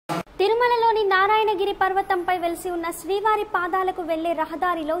నారాయణగిరి పర్వతంపై వెలిసి ఉన్న శ్రీవారి పాదాలకు వెళ్లే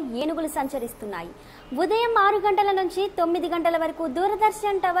రహదారిలో ఏనుగులు సంచరిస్తున్నాయి. ఉదయం 6 గంటల నుంచి 9 గంటల వరకు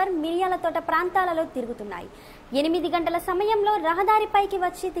దూరదర్శన్ టవర్, మిరియాలతోట ప్రాంతాలలో తిరుగుతున్నాయి. 8 గంటల సమయంలో రహదారిపైకి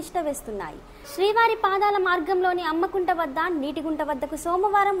వచ్చి తిష్ట వేస్తున్నాయి. శ్రీవారి పాదాల మార్గంలోని అమ్మకుంట వద్ద, నీటిగుంట వద్దకు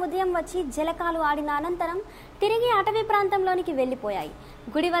సోమవారం ఉదయం వచ్చి జలకాలు ఆడిన అనంతరం తిరిగి అటవీ ప్రాంతంలోనికి వెళ్లిపోయాయి.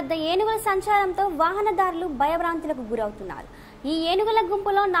 గుడి వద్ద ఏనుగుల సంచారంతో వాహనదారులు భయభ్రాంతులకు గురవుతున్నారు. ఈ ఏనుగుల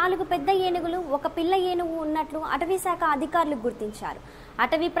గుంపులో 4 పెద్ద ఏనుగులు, 1 పిల్ల ఏనుగు ఉన్నట్లు అటవీ శాఖ అధికారులు గుర్తించారు.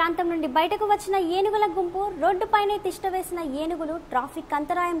 అటవీ ప్రాంతం నుండి బయటకు వచ్చిన ఏనుగుల గుంపు రోడ్డుపైనే తిష్ట వేసిన ఏనుగులు ట్రాఫిక్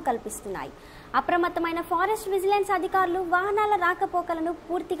అంతరాయం కల్పిస్తున్నాయి. అప్రమత్తమైన ఫారెస్ట్ విజిలెన్స్ అధికారులు వాహనాల రాకపోకలను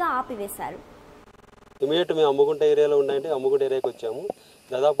పూర్తిగా ఆపివేశారు. ఇమీడియట్ మేము అమ్ముకుంట ఏరియాలో ఉన్నాయంటే అమ్ముకుంట ఏరియాకి వచ్చాము.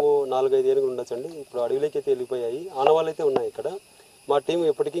 దాదాపు 4-5 ఏనుగులు ఉండొచ్చండి. ఇప్పుడు అడవిలోకి అయితే వెళ్ళిపోయాయి. ఆనవాళ్ళు అయితే ఉన్నాయి ఇక్కడ. మా టీం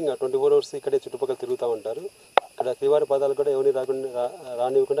ఎప్పటికీ ఇంకా 24 అవర్స్ ఇక్కడే చుట్టుపక్కల తిరుగుతూ ఉంటారు. ఇక్కడ శ్రీవారి పాదాలు కూడా ఎవరిని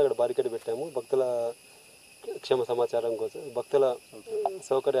రానివ్వకుండా అక్కడ బారికేడ్ పెట్టాము. భక్తుల క్షేమ సమాచారం కోసం, భక్తుల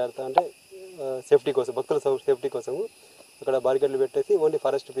సౌకర్యార్థం అంటే సేఫ్టీ కోసం, భక్తుల సేఫ్టీ కోసము అక్కడ బారికేడ్లు పెట్టేసి ఓన్లీ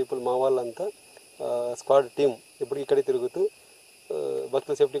ఫారెస్ట్ పీపుల్, మా వాళ్ళంతా స్క్వాడ్ టీం ఇప్పటికి ఇక్కడే తిరుగుతూ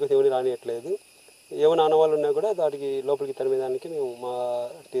భక్తుల సేఫ్టీ కోసం ఎవరిని రానియట్లేదు. ఏమైనా ఆనవాళ్ళు ఉన్నా కూడా దానికి లోపలికి తరిమేదానికి మేము మా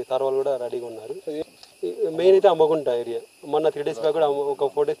సార్ వాళ్ళు కూడా రెడీగా ఉన్నారు. మెయిన్ అయితే అమ్మకుంట ఏరియా. మొన్న 3 డేస్ బ్యాక్ కూడా ఒక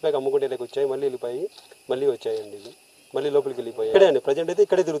 4 డేస్ బ్యాక్ అమ్మకుంట ఏరియాకి వచ్చాయి, మళ్ళీ వెళ్ళిపోయి మళ్ళీ వచ్చాయండి. ఇది మళ్ళీ లోపలికి వెళ్ళిపోయాయి. ఇక్కడే అండి ప్రజెంట్ అయితే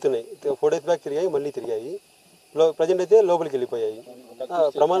ఇక్కడే తిరుగుతున్నాయి. 4 డేస్ బ్యాక్ తిరిగాయి, మళ్ళీ తిరిగాయి. ప్రజెంట్ అయితే లోపలికి వెళ్ళిపోయాయి.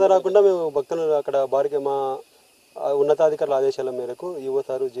 ప్రమాదం రాకుండా మేము భక్తులు అక్కడ మా ఉన్నతాధికారుల ఆదేశాల మేరకు EO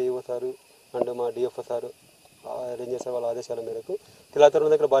sir, JEO sir and మా డిఎఫ్ఓ సారు, రేంజర్ సార్ వాళ్ళ ఆదేశాల మేరకు తిలాతరుల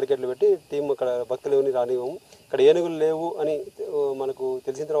దగ్గర బారికేడ్లు పెట్టి టీం అక్కడ భక్తులు ఎవరిని రానివ్వము. ఇక్కడ ఏనుగులు లేవు అని మనకు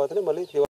తెలిసిన తర్వాతనే మళ్ళీ